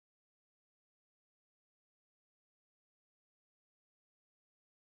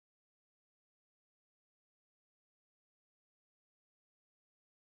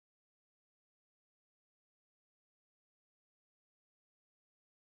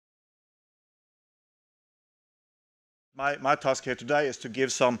My task here today is to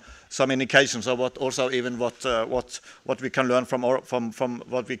give some indications of what we can learn from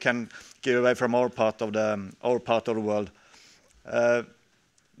what we can give away from our part of the world.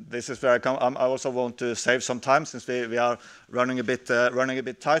 This is very. I also want to save some time since we are running a bit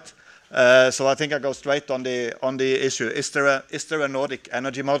tight. So I think I go straight on the issue. Is there a Nordic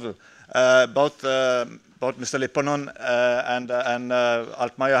energy model? Both Mr. Lipponen and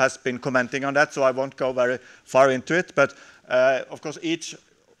Altmaier has been commenting on that, so I won't go very far into it. But of course, each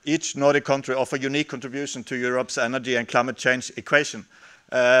Nordic country offers a unique contribution to Europe's energy and climate change equation.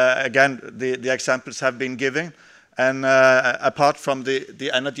 Again, the examples have been given, and apart from the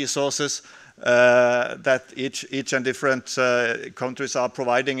energy sources that each and different countries are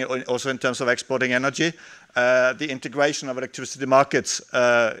providing, also in terms of exporting energy, the integration of electricity markets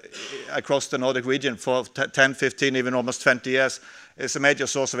across the Nordic region for 10, 15, even almost 20 years is a major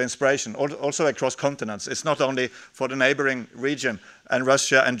source of inspiration, also across continents. It's not only for the neighboring region and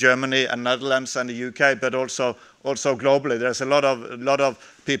Russia and Germany and Netherlands and the UK, but also globally. There's a lot of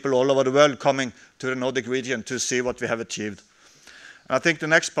people all over the world coming to the Nordic region to see what we have achieved. And I think the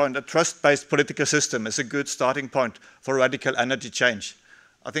next point, a trust-based political system, is a good starting point for radical energy change.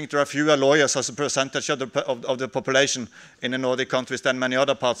 I think there are fewer lawyers as a percentage of the population in the Nordic countries than many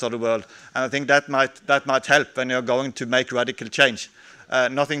other parts of the world, and I think that might help when you're going to make radical change.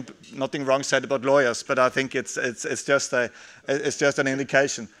 Nothing wrong said about lawyers, but I think it's just an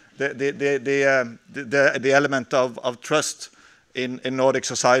indication. The element of trust in Nordic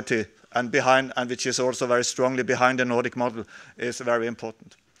society and which is also very strongly behind the Nordic model is very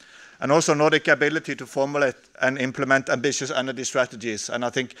important. And also Nordic ability to formulate and implement ambitious energy strategies. And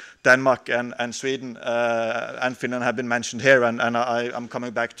I think Denmark and Sweden and Finland have been mentioned here, and I'm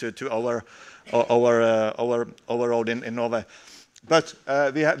coming back to our role in Norway. But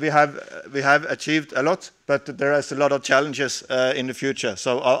we have achieved a lot, but there is a lot of challenges in the future.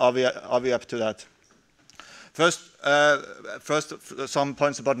 So are we up to that? First, some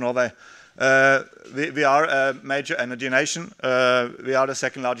points about Norway. We are a major energy nation. We are the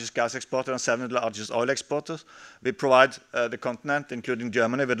second largest gas exporter and seventh largest oil exporter. We provide the continent, including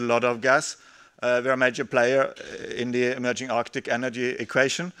Germany, with a lot of gas. We are a major player in the emerging Arctic energy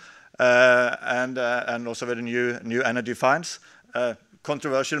equation, and also with the new energy finds.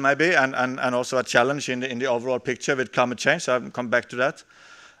 Controversial maybe, and also a challenge in the overall picture with climate change. So I'll come back to that.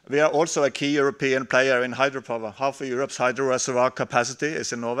 We are also a key European player in hydropower. Half of Europe's hydro reservoir capacity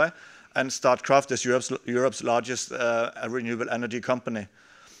is in Norway, and Statkraft is Europe's largest renewable energy company.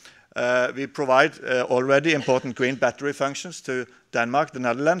 We provide already important green battery functions to Denmark, the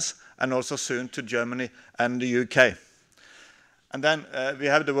Netherlands, and also soon to Germany and the UK. And then we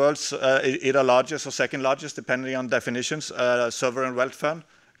have the world's either largest or second largest, depending on definitions, sovereign wealth fund,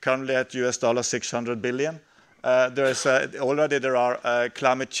 currently at $600 billion. There are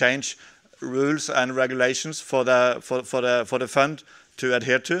climate change rules and regulations for the fund to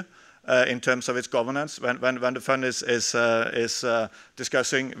adhere to. In terms of its governance, when the fund is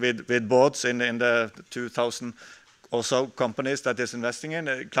discussing with boards in the 2,000 or so companies that is investing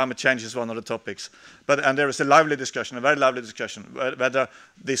in, climate change is one of the topics. And there is a very lively discussion, whether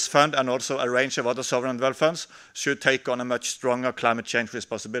this fund and also a range of other sovereign wealth funds should take on a much stronger climate change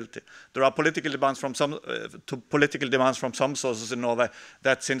responsibility. There are political demands from some sources in Norway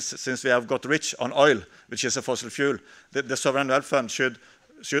that since we have got rich on oil, which is a fossil fuel, the sovereign wealth fund should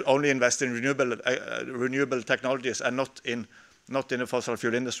only invest in renewable technologies and not in the fossil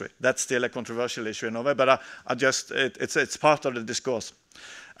fuel industry. That's still a controversial issue in Norway, but it's part of the discourse.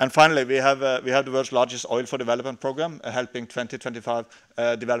 And finally, we have the world's largest oil for development program, helping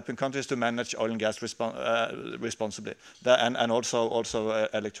 20-25 developing countries to manage oil and gas responsibly, and also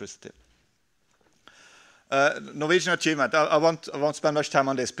electricity. Norwegian achievement. I won't spend much time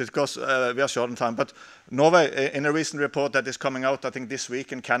on this because we are short on time. But Norway, in a recent report that is coming out, I think this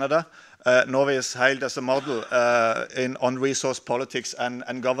week in Canada, Norway is hailed as a model on resource politics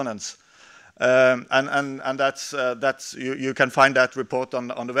and governance. And that's you can find that report on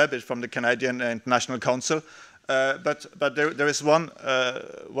the web. It's from the Canadian International Council. But there is one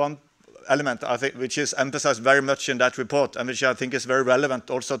element I think which is emphasized very much in that report, and which I think is very relevant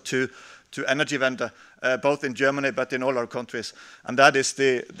also to Energiewende, both in Germany but in all our countries, and that is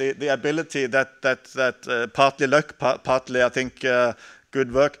the ability that partly luck, partly I think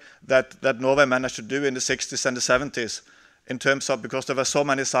good work that Norway managed to do in the 60s and the 70s, in terms of, because there were so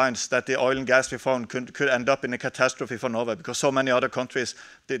many signs that the oil and gas reform could end up in a catastrophe for Norway, because so many other countries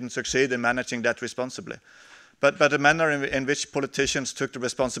didn't succeed in managing that responsibly. but the manner in which politicians took the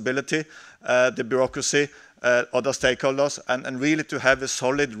responsibility, the bureaucracy, other stakeholders, and really to have a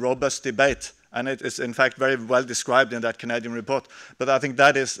solid, robust debate. And it is, in fact, very well described in that Canadian report. But I think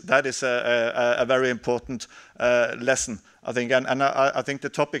that is a very important lesson, I think. And I think the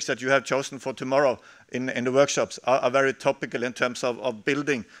topics that you have chosen for tomorrow in the workshops are very topical in terms of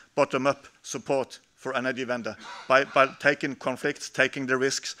building bottom-up support for Energiewende by taking conflicts, taking the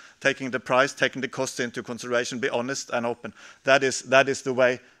risks, taking the price, taking the costs into consideration, be honest and open. That is the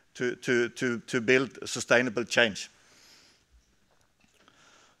way to build sustainable change.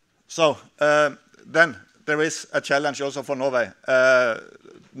 So then there is a challenge also for Norway.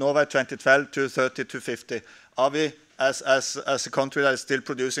 Norway 2012, 230, 250. Are we, as a country that is still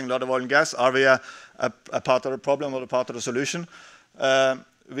producing a lot of oil and gas, are we a part of the problem or a part of the solution?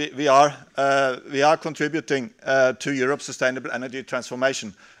 We are contributing to Europe's sustainable energy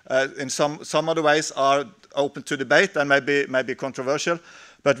transformation. In some other ways are open to debate and maybe controversial,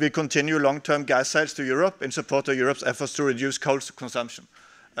 but we continue long-term gas sales to Europe in support of Europe's efforts to reduce coal consumption.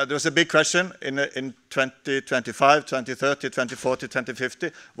 There was a big question in 2025, 2030, 2040,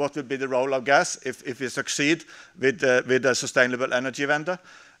 2050. What will be the role of gas if we succeed with a sustainable energy vendor?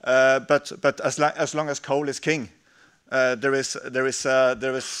 But as long as coal is king, there is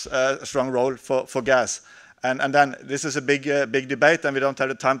a strong role for gas. And then this is a big debate, and we don't have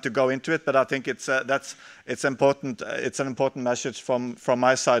the time to go into it. But I think it's important. It's an important message from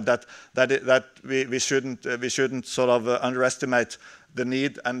my side that we shouldn't sort of underestimate the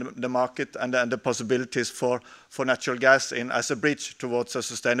need and the market and the possibilities for natural gas as a bridge towards a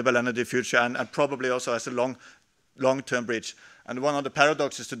sustainable energy future, and probably also as a long-term bridge. And one of the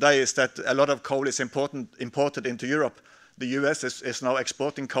paradoxes today is that a lot of coal is imported into Europe. The US is now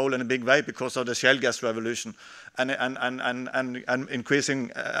exporting coal in a big way because of the shale gas revolution, and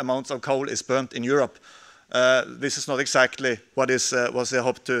increasing amounts of coal is burnt in Europe. This is not exactly what was the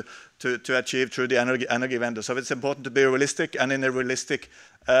hope to achieve through the Energiewende. So it's important to be realistic, and in a realistic,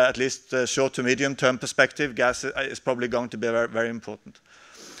 at least short to medium term perspective, gas is probably going to be very, very important.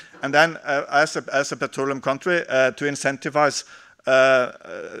 And then, as a petroleum country, to incentivize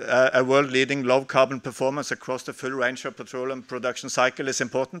a world-leading low-carbon performance across the full range of petroleum production cycle is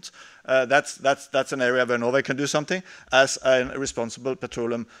important. That's an area where Norway can do something as a responsible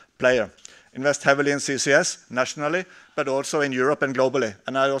petroleum player. Invest heavily in CCS nationally, but also in Europe and globally.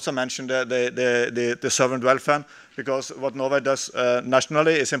 And I also mentioned the sovereign wealth fund, because what Norway does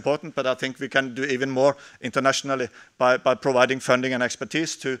nationally is important, but I think we can do even more internationally by providing funding and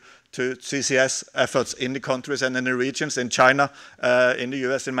expertise to CCS efforts in the countries and in the regions, in China, in the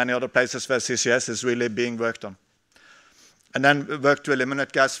US, in many other places where CCS is really being worked on. And then work to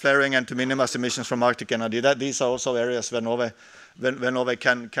eliminate gas flaring and to minimize emissions from Arctic energy. These are also areas where Norway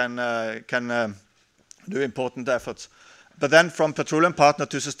can do important efforts. But then from petroleum partner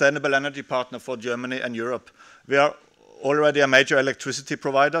to sustainable energy partner for Germany and Europe. We are already a major electricity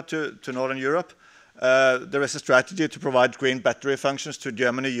provider to Northern Europe. There is a strategy to provide green battery functions to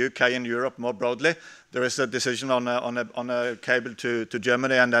Germany, UK, and Europe more broadly. There is a decision on a cable to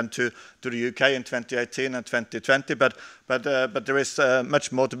Germany and then to the UK in 2018 and 2020. But there is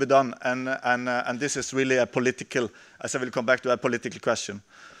much more to be done, and this is really a political, as I will come back to, a political question.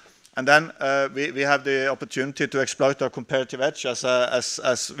 And then we have the opportunity to exploit our comparative edge as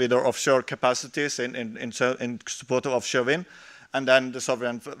with our offshore capacities in support of offshore wind. And then the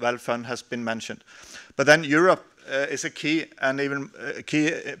sovereign wealth fund has been mentioned. But then Europe is a key, and even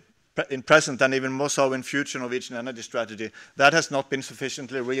key in present and even more so in future Norwegian energy strategy. That has not been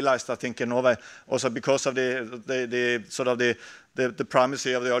sufficiently realized, I think, in Norway, also because of the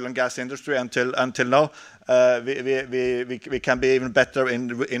primacy of the oil and gas industry until now. We can be even better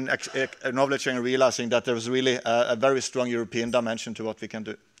in acknowledging and realizing that there is really a very strong European dimension to what we can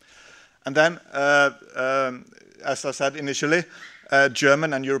do. And then, as I said initially,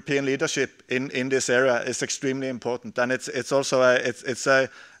 German and European leadership in this area is extremely important, and it's also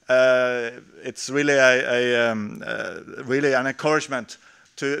it's really really an encouragement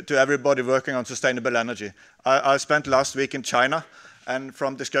to everybody working on sustainable energy. I spent last week in China, and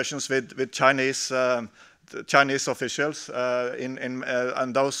from discussions with Chinese officials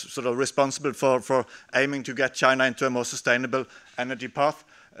and those sort of responsible for aiming to get China into a more sustainable energy path,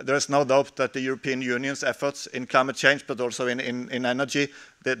 there is no doubt that the European Union's efforts in climate change, but also in energy,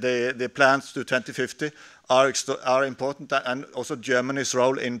 the plans to 2050 are important, and also Germany's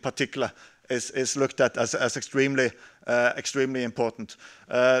role in particular is looked at as extremely important.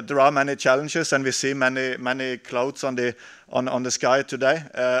 There are many challenges, and we see many clouds on the sky today.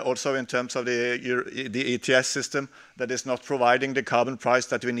 Also in terms of the ETS system that is not providing the carbon price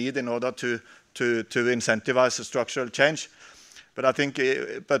that we need in order to to incentivize a structural change. But I think,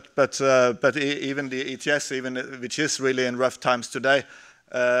 but even the ETS, even which is really in rough times today,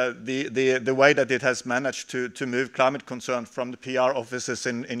 the way that it has managed to move climate concern from the PR offices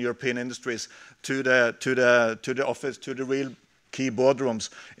in European industries to the office, to the real key boardrooms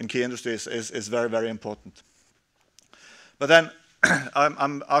in key industries is very, very important. But then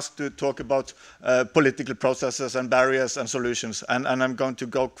I'm asked to talk about political processes and barriers and solutions, and I'm going to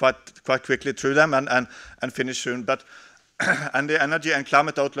go quite quickly through them and finish soon. But and the energy and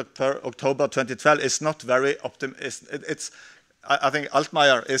climate outlook per October 2012 is not very optimistic. I think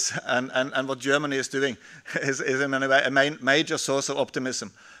Altmaier is, and what Germany is doing is in many ways a major source of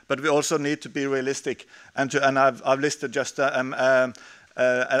optimism. But we also need to be realistic, and I've listed just a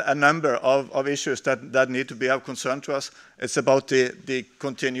number of issues that need to be of concern to us. It's about the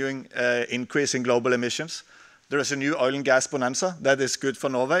continuing increase in global emissions. There is a new oil and gas bonanza that is good for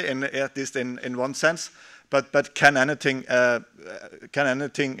Norway, at least in one sense. But can anything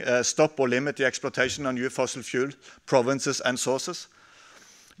stop or limit the exploitation of new fossil fuel provinces and sources?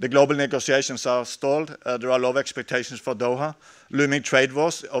 The global negotiations are stalled. There are low expectations for Doha. Looming trade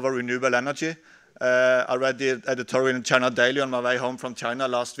wars over renewable energy. I read the editorial in China Daily on my way home from China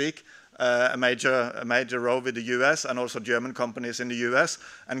last week. A major row with the US and also German companies in the US,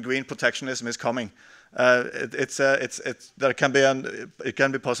 and green protectionism is coming. It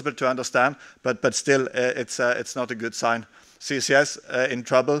can be possible to understand, but still it's not a good sign. CCS in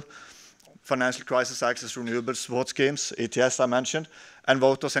trouble, financial crisis access renewable support schemes, ETS I mentioned, and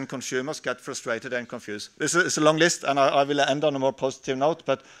voters and consumers get frustrated and confused. This is a long list, and I will end on a more positive note,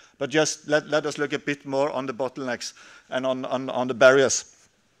 but just let us look a bit more on the bottlenecks and on the barriers.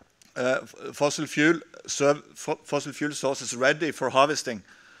 Fossil fuel sources ready for harvesting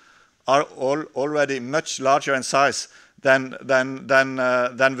are already much larger in size than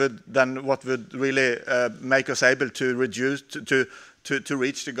what would really make us able to reduce to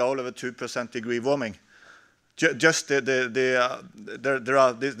reach the goal of a 2% degree warming. Just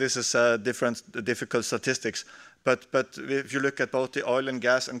this is difficult statistics, but if you look at both the oil and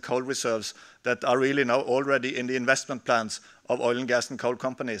gas and coal reserves that are really now already in the investment plans of oil and gas and coal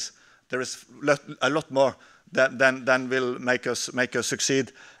companies, there is a lot more than will make us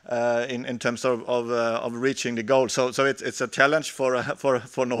succeed in terms of reaching the goal. So it's a challenge for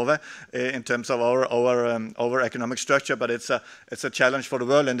Norway in terms of our economic structure, but it's a challenge for the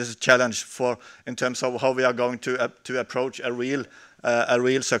world, and it's a challenge in terms of how we are going to approach a real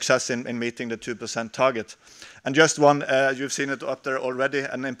success in meeting the 2% target. And just one, you've seen it up there already,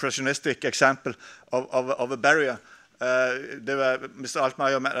 an impressionistic example of a barrier. Mr.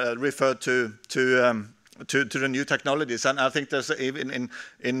 Altmaier referred to the new technologies, and I think there's even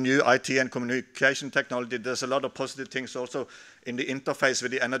in new IT and communication technology, there's a lot of positive things also in the interface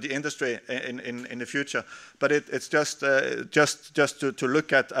with the energy industry in the future. But it's just to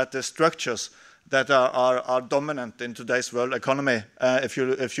look at the structures that are dominant in today's world economy.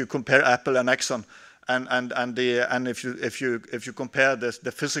 If you compare Apple and Exxon, and if you compare the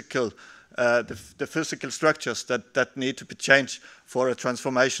physical structures that need to be changed for a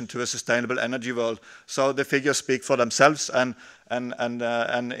transformation to a sustainable energy world, so the figures speak for themselves, so it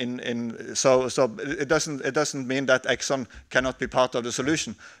doesn't mean that Exxon cannot be part of the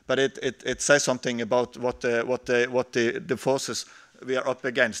solution, but it says something about what the forces we are up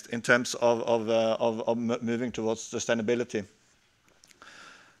against in terms of moving towards sustainability.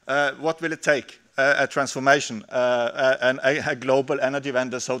 What will it take? A transformation, a global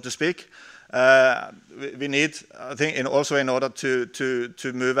Energiewende, so to speak. We need, I think, in order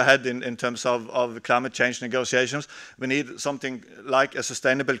to move ahead in terms of climate change negotiations, we need something like a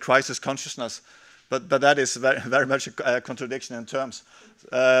sustainable crisis consciousness. But that is very much a contradiction in terms.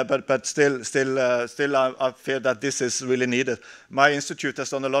 But still, I feel that this is really needed. My institute has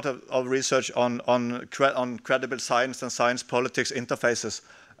done a lot of research on credible science and science politics interfaces.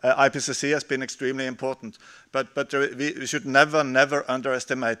 IPCC has been extremely important, but we should never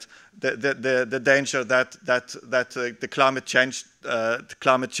underestimate the danger that the climate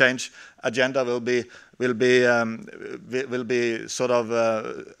change agenda will be sort of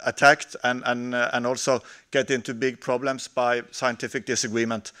attacked and also get into big problems by scientific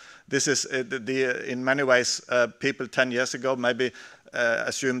disagreement. This is in many ways people 10 years ago maybe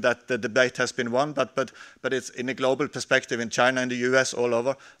assume that the debate has been won, but it's in a global perspective in China, in the US, all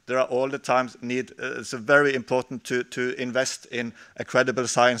over. There are all the times it's very important to invest in a credible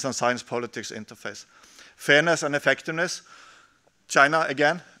science and science politics interface. Fairness and effectiveness. China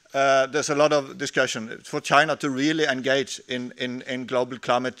again. There's a lot of discussion for China to really engage in global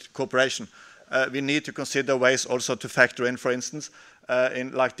climate cooperation. we need to consider ways also to factor in, for instance,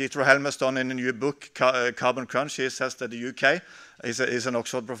 like Dieter Helmer's done in a new book, Carbon Crunch. He says that the UK, he's an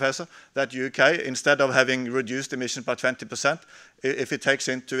Oxford professor, that UK, instead of having reduced emissions by 20%, if it takes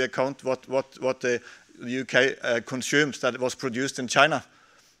into account what the UK consumes that was produced in China,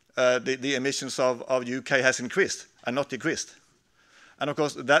 the emissions of UK has increased and not decreased. And of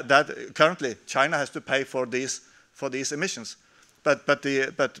course, that currently China has to pay for these emissions, but they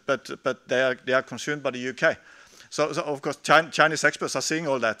are consumed by the UK. So of course, Chinese experts are seeing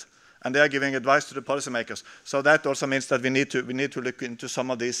all that, and they are giving advice to the policymakers. So that also means that we need to look into some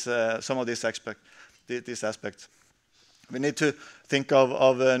of these aspects. We need to think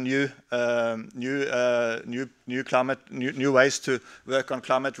of new ways to work on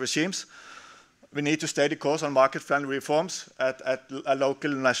climate regimes. We need to stay the course on market-friendly reforms at a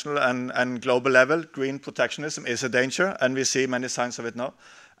local, national, and global level. Green protectionism is a danger, and we see many signs of it now.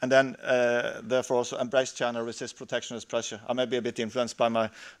 And then, therefore, also embrace China, resist protectionist pressure. I may be a bit influenced by my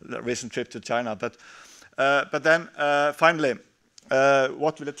recent trip to China, but then finally,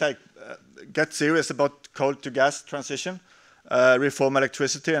 what will it take? Get serious about coal to gas transition, reform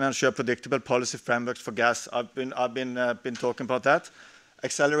electricity, and ensure predictable policy frameworks for gas. I've been talking about that.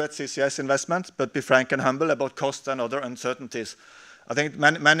 Accelerate CCS investment, but be frank and humble about cost and other uncertainties. I think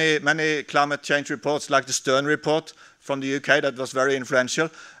many climate change reports, like the Stern report from the UK, that was very influential,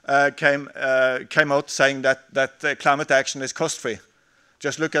 came out saying that climate action is cost-free.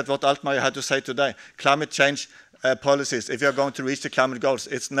 Just look at what Altmaier had to say today. Climate change policies, if you're going to reach the climate goals,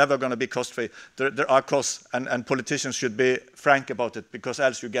 it's never going to be cost-free. There are costs, and politicians should be frank about it, because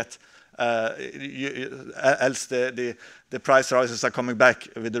else you get else the price rises are coming back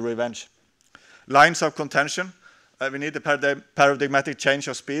with the revenge. Lines of contention. We need a paradigmatic change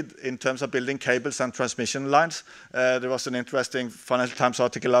of speed in terms of building cables and transmission lines. There was an interesting Financial Times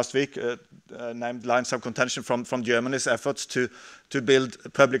article last week named Lines of Contention from Germany's efforts to build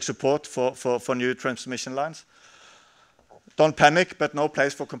public support for new transmission lines. Don't panic, but no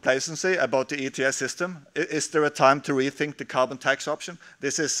place for complacency about the ETS system. Is there a time to rethink the carbon tax option?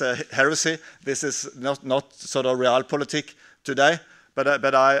 This is heresy. This is not sort of realpolitik today,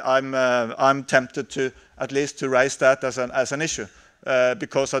 but I'm tempted to at least to raise that as an issue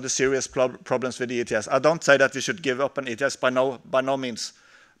because of the serious problems with the ETS. I don't say that we should give up on ETS by no means,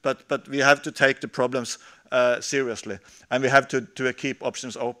 but we have to take the problems seriously, and we have to keep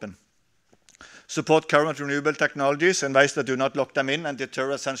options open. Support current renewable technologies in ways that do not lock them in and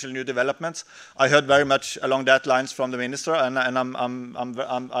deter essential new developments. I heard very much along that lines from the minister, and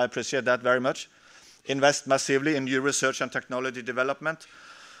I appreciate that very much. Invest massively in new research and technology development.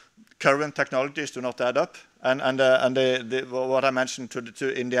 Current technologies do not add up, and what I mentioned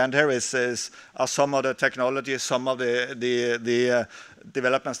in the end here are some of the technologies, some of the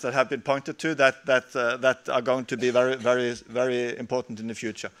developments that have been pointed to that are going to be very important in the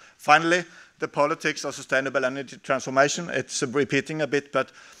future. Finally, the politics of sustainable energy transformation. It's repeating a bit,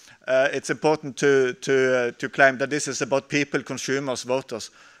 but it's important to claim that this is about people, consumers,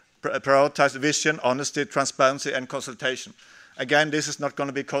 voters. Prioritize vision, honesty, transparency, and consultation. Again, this is not going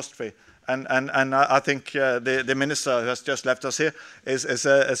to be cost-free. And I think the minister who has just left us here is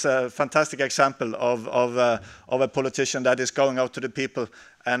a fantastic example of a politician that is going out to the people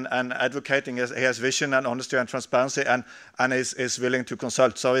and advocating. He has vision and honesty and transparency, and is willing to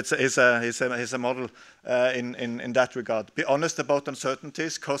consult. So he's a model in that regard. Be honest about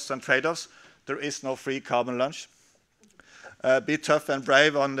uncertainties, costs, and trade-offs. There is no free carbon lunch. Be tough and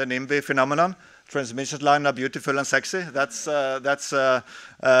brave on the NIMBY phenomenon. Transmission lines are beautiful and sexy. That's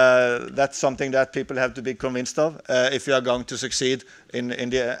something that people have to be convinced of if you are going to succeed in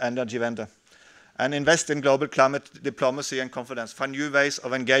the Energiewende. And invest in global climate diplomacy and confidence. Find new ways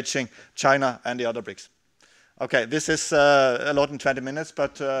of engaging China and the other BRICS. Okay, this is a lot in 20 minutes,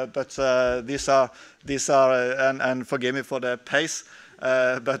 but these are and forgive me for the pace,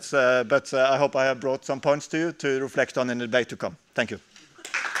 but I hope I have brought some points to you to reflect on in the debate to come. Thank you.